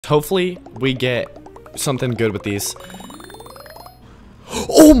Hopefully, we get something good with these.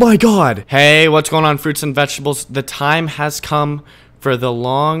 Oh my god! Hey, what's going on, fruits and vegetables? The time has come for the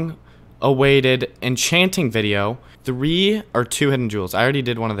long-awaited enchanting video. 3 or 2 hidden jewels. I already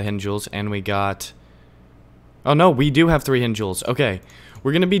did one of the hidden jewels, and we got... Oh no, we do have 3 hidden jewels. Okay,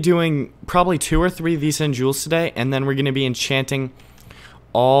 we're going to be doing probably 2 or 3 of these hidden jewels today, and then we're going to be enchanting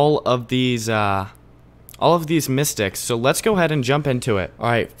all of these mystics. So let's go ahead and jump into it.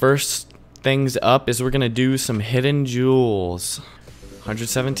 Alright, first things up is we're going to do some hidden jewels.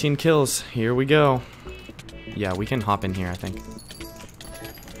 117 kills. Here we go. Yeah, we can hop in here, I think.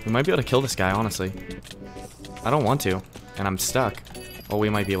 We might be able to kill this guy, honestly. I don't want to, and I'm stuck. Oh, we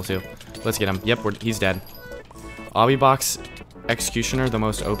might be able to. Let's get him. Yep, he's dead. Obby Box Executioner, the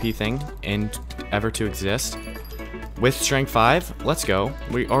most OP thing ever to exist. With Strength 5, let's go.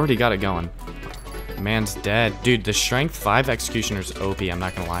 We already got it going. Man's dead. Dude, the Strength 5 Executioner's OP, I'm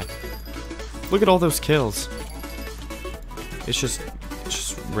not gonna lie. Look at all those kills. It's just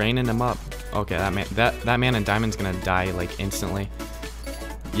raining them up. Okay, that man in Diamond's gonna die, like, instantly.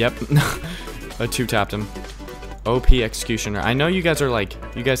 Yep. I 2-tapped him. OP Executioner. I know you guys are like,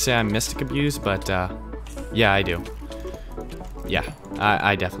 you guys say I'm Mystic Abuse, but, yeah, I do. Yeah,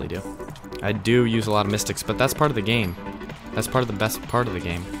 I definitely do. I do use a lot of Mystics, but that's part of the game. That's part of the best part of the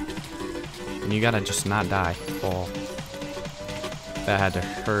game. And you gotta just not die. Oh. That had to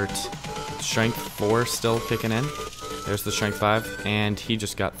hurt. Strength 4 still kicking in. There's the Strength 5, and he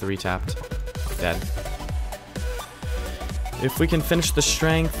just got 3-tapped. Dead. If we can finish the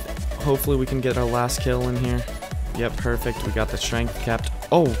Strength, hopefully we can get our last kill in here. Yep, perfect. We got the Strength kept.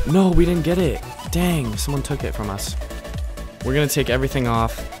 Oh, no, we didn't get it. Dang, someone took it from us. We're gonna take everything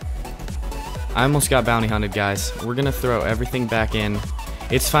off. I almost got bounty hunted, guys. We're gonna throw everything back in.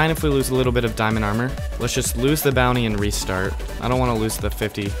 It's fine if we lose a little bit of diamond armor. Let's just lose the bounty and restart. I don't want to lose the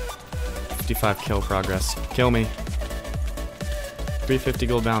 55 kill progress. Kill me. 350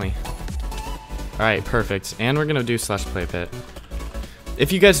 gold bounty. Alright, perfect. And we're gonna do slash play pit.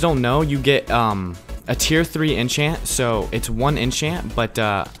 If you guys don't know, you get a tier 3 enchant. So it's 1 enchant, but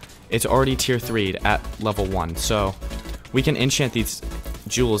it's already tier 3 at level 1. So we can enchant these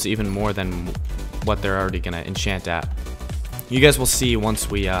jewels even more than what they're already gonna enchant at. You guys will see once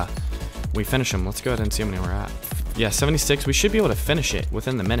we finish them. Let's go ahead and see how many we're at. Yeah, 76. We should be able to finish it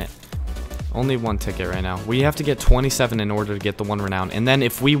within the minute. Only 1 ticket right now. We have to get 27 in order to get the 1 renown. And then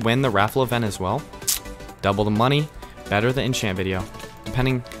if we win the raffle event as well, double the money, better the enchant video.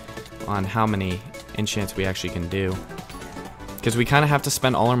 Depending on how many enchants we actually can do. Because we kind of have to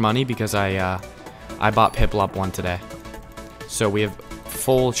spend all our money because I bought Piplop 1 today. So we have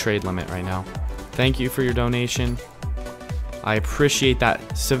full trade limit right now. Thank you for your donation. I appreciate that,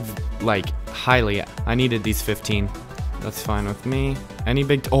 like, highly. I needed these 15. That's fine with me. Any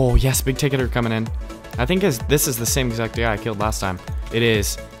big... Oh, yes, big ticket are coming in. I think this is the same exact guy I killed last time. It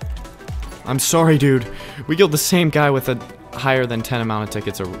is. I'm sorry, dude. We killed the same guy with a higher than 10 amount of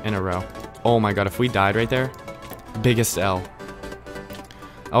tickets in a row. Oh my god, if we died right there, biggest L.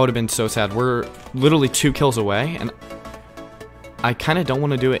 I would have been so sad. We're literally 2 kills away, and I kind of don't want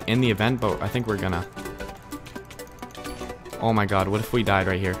to do it in the event, but I think we're gonna. Oh my god, what if we died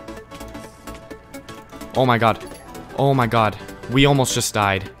right here? Oh my god. Oh my god. We almost just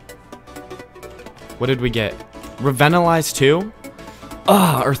died. What did we get? Revenalize 2?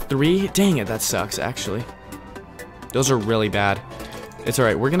 Or 3? Dang it, that sucks, actually. Those are really bad. It's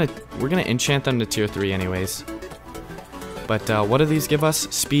alright, we're gonna enchant them to tier 3 anyways. But what do these give us?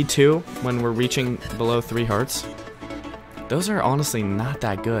 Speed 2 when we're reaching below 3 hearts. Those are honestly not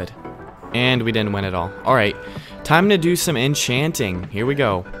that good. And we didn't win at all. Alright, time to do some enchanting. Here we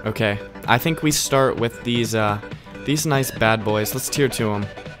go. Okay, I think we start with these nice bad boys. Let's tier 2 them.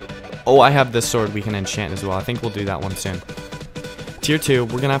 Oh, I have this sword we can enchant as well. I think we'll do that one soon. Tier 2,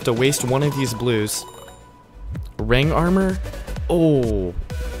 we're gonna have to waste one of these blues. Ring armor? Oh,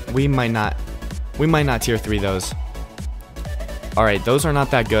 we might not tier 3 those. Alright, those are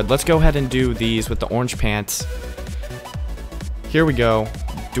not that good. Let's go ahead and do these with the orange pants. Here we go.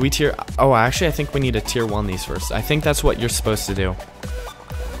 Do we tier... Oh, actually, I think we need to tier 1 these first. I think that's what you're supposed to do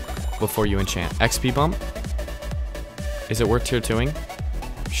before you enchant. XP bump? Is it worth tier 2ing?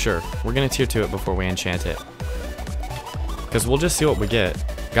 Sure. We're going to tier 2 it before we enchant it. Because we'll just see what we get.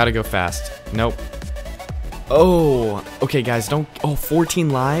 Gotta go fast. Nope. Oh, okay, guys, don't... Oh,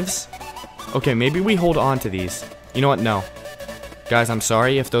 14 lives? Okay, maybe we hold on to these. You know what? No. Guys, I'm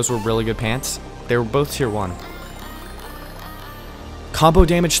sorry if those were really good pants. They were both tier 1. Combo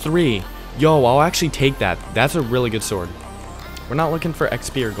damage 3. Yo, I'll actually take that. That's a really good sword. We're not looking for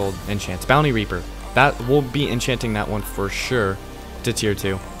XP or gold enchants. Bounty Reaper. That we'll be enchanting that one for sure to tier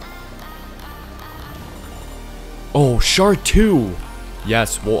 2. Oh, Shark 2.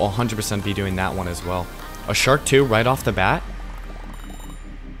 Yes, we'll 100% be doing that one as well. A Shark 2 right off the bat.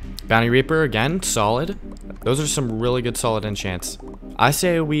 Bounty Reaper again, solid. Those are some really good solid enchants. I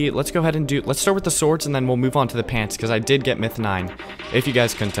say let's go ahead and let's start with the swords and then we'll move on to the pants because I did get Myth 9, if you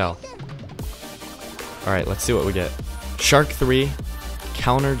guys couldn't tell. Alright, let's see what we get. Shark 3,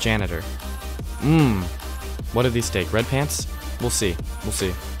 Counter Janitor. What do these take? Red pants? We'll see. We'll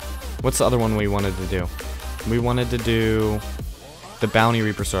see. What's the other one we wanted to do? We wanted to do the Bounty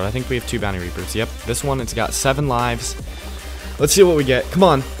Reaper sword. I think we have 2 Bounty Reapers. Yep, this one, it's got 7 lives. Let's see what we get. Come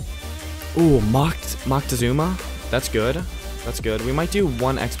on. Ooh, Moctezuma. That's good. That's good. We might do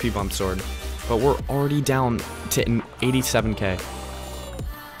 1 XP bump sword, but we're already down to 87k.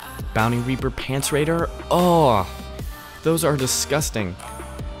 Bounty Reaper Pants Raider. Oh, those are disgusting.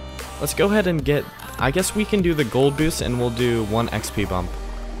 Let's go ahead and get, I guess we can do the gold boost and we'll do 1 XP bump.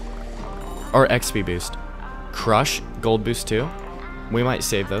 Or XP boost. Crush, gold boost too. We might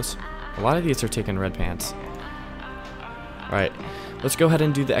save those. A lot of these are taking red pants. Alright, let's go ahead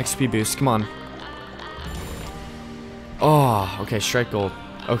and do the XP boost. Come on. Oh, okay, strike gold.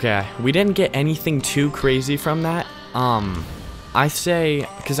 Okay, we didn't get anything too crazy from that. I say,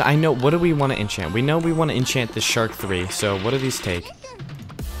 because I know, what do we want to enchant? We know we want to enchant the Shark 3, so what do these take?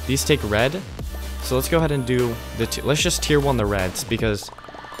 These take red, so let's go ahead and do the, let's just tier 1 the reds, because,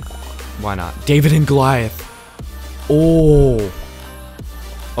 why not? David and Goliath. Oh.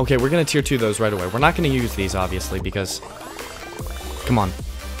 Okay, we're going to tier 2 those right away. We're not going to use these, obviously, because, come on.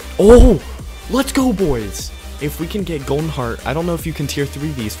 Oh, let's go, boys. If we can get Golden Heart, I don't know if you can tier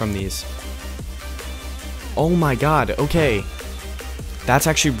 3 these from these. Oh my god, okay. That's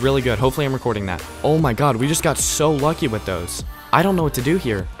actually really good. Hopefully I'm recording that. Oh my god, we just got so lucky with those. I don't know what to do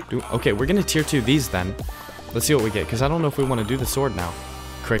here. Okay, we're gonna tier 2 these then. Let's see what we get, because I don't know if we want to do the sword now.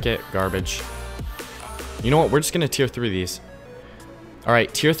 Cricket, garbage. You know what, we're just gonna tier 3 these.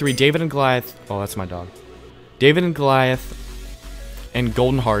 Alright, tier 3, David and Goliath. Oh, that's my dog. David and Goliath and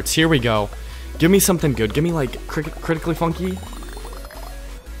Golden Hearts. Here we go. Give me something good. Give me like critically funky.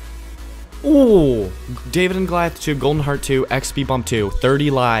 Ooh, David and Goliath 2, Golden Heart 2, XP Bump 2, 30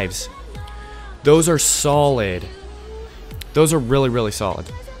 lives. Those are solid. Those are really, really solid.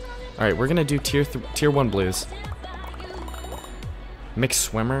 Alright, we're gonna do tier 1 blues. Mixed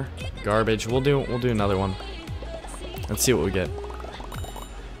Swimmer, garbage. We'll do another one. Let's see what we get.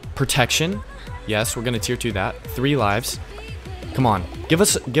 Protection. Yes, we're gonna tier 2 that. 3 lives. Come on, give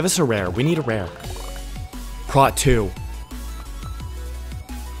us a rare. We need a rare. Prot 2.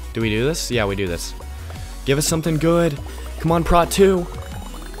 Do we do this? Yeah, we do this. Give us something good. Come on, Prot 2.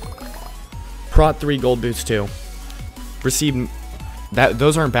 Prot 3 gold boots 2. Receive that.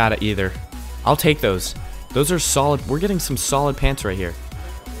 Those aren't bad either. I'll take those. Those are solid. We're getting some solid pants right here.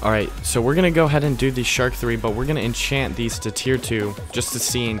 Alright, so we're gonna go ahead and do the Shark 3, but we're gonna enchant these to tier 2 just to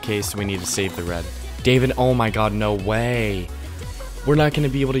see in case we need to save the red. David, oh my god, no way. We're not going to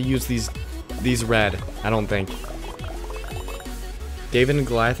be able to use these red, I don't think. David and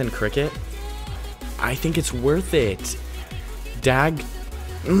Goliath and Cricket. I think it's worth it. Dag.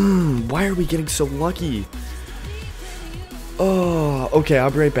 Why are we getting so lucky? Oh, okay,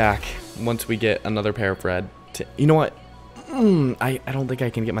 I'll be right back once we get another pair of red. You know what? I don't think I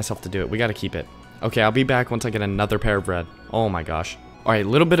can get myself to do it. We got to keep it. Okay, I'll be back once I get another pair of red. Oh my gosh. Alright,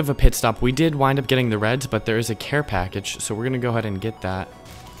 little bit of a pit stop. We did wind up getting the reds, but there is a care package, so we're going to go ahead and get that.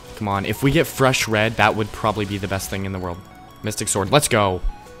 Come on, if we get fresh red, that would probably be the best thing in the world. Mystic Sword, let's go!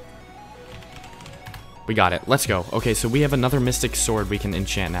 We got it, let's go. Okay, so we have another Mystic Sword we can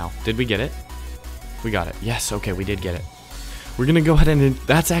enchant now. Did we get it? We got it. Yes, okay, we did get it. We're going to go ahead and...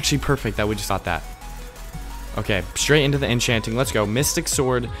 That's actually perfect that we just got that. Okay, straight into the enchanting. Let's go. Mystic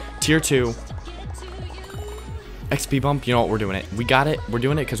Sword, tier 2. XP bump, you know what, we're doing it. We got it. We're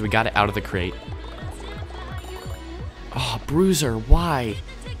doing it because we got it out of the crate. Oh, Bruiser, why?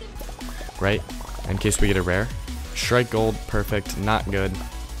 Right, in case we get a rare. Strike gold, perfect, not good.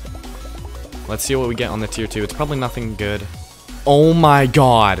 Let's see what we get on the tier 2. It's probably nothing good. Oh my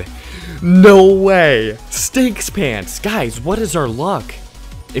god. No way. Stakes pants. Guys, what is our luck?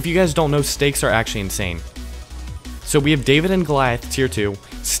 If you guys don't know, stakes are actually insane. So we have David and Goliath, tier 2.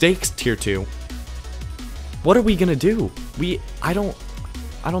 Stakes, tier 2. What are we gonna do? I don't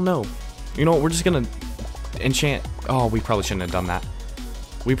know. You know what, we're just gonna enchant. Oh, we probably shouldn't have done that.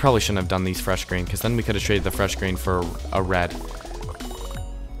 We probably shouldn't have done these fresh green, because then we could have traded the fresh green for a red.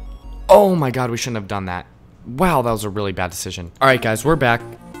 Oh my god, we shouldn't have done that. Wow, that was a really bad decision. Alright guys, we're back.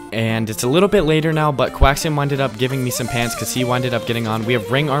 And it's a little bit later now, but Quaxium winded up giving me some pants because he winded up getting on. We have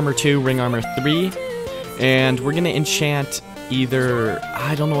Ring Armor 2, Ring Armor 3. And we're gonna enchant either...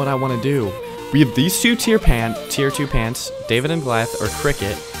 I don't know what I want to do. We have these two tier 2 pants, David and Goliath, or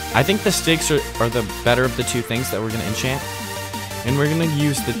Cricket. I think the sticks are the better of the two things that we're gonna enchant. And we're gonna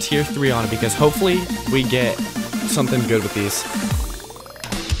use the tier 3 on it because hopefully we get something good with these.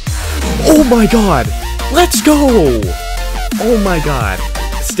 Oh my god! Let's go! Oh my god.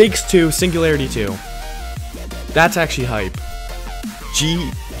 Stakes 2, Singularity 2. That's actually hype.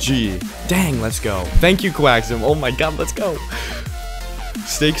 GG. Dang, let's go. Thank you, Quaxum. Oh my god, let's go.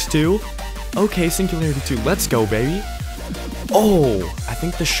 Stakes 2. Okay, Singularity 2. Let's go, baby. Oh, I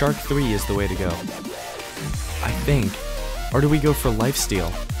think the Shark 3 is the way to go. I think. Or do we go for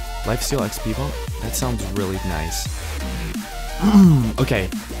Lifesteal? Lifesteal XP bump? That sounds really nice. Okay,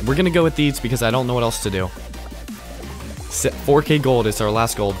 we're gonna go with these because I don't know what else to do. 4K gold is our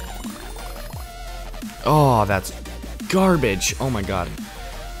last gold. Oh, that's garbage. Oh my god.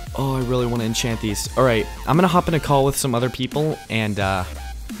 Oh, I really want to enchant these. Alright, I'm gonna hop in a call with some other people and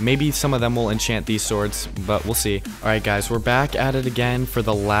maybe some of them will enchant these swords, but we'll see. Alright guys, we're back at it again for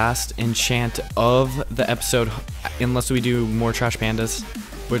the last enchant of the episode, unless we do more Trash Pandas,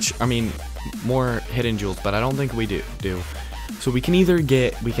 which, I mean, more hidden jewels, but I don't think we do. So we can either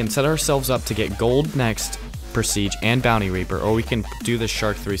we can set ourselves up to get gold next, Prestige, and Bounty Reaper, or we can do the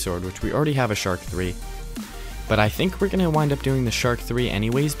Shark 3 sword, which we already have a Shark 3. But I think we're going to wind up doing the Shark 3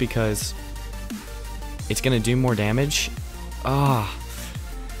 anyways, because it's going to do more damage.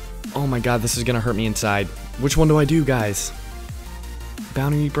 Oh my god, this is going to hurt me inside. Which one do I do, guys?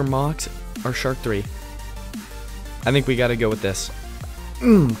 Bounty Reaper mocked or Shark 3? I think we got to go with this.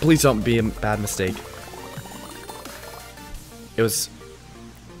 Please don't be a bad mistake. It was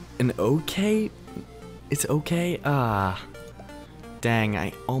an okay... It's okay? Dang,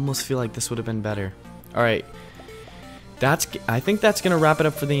 I almost feel like this would have been better. Alright. I think that's gonna wrap it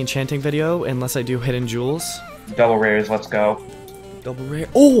up for the enchanting video, unless I do hidden jewels. Double rares, let's go. Double rare.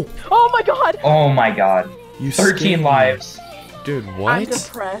 Oh! Oh my god! Oh my god. You 13 lives. Dude, what? I'm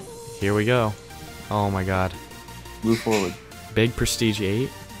depressed. Here we go. Oh my god. Move forward. Big Prestige 8.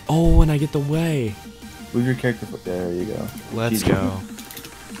 Oh, and I get the way. Move your character. There you go. Let's go.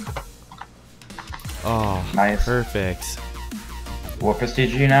 Oh, nice. Perfect. What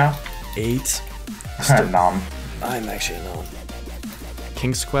prestige are you now? 8. Nom. I'm actually a nom.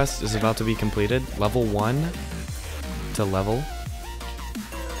 King's Quest is about to be completed. Level 1 to level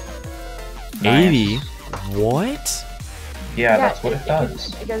Nice. 80. What? Yeah, that's what it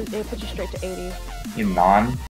does. It puts you straight to 80. You non.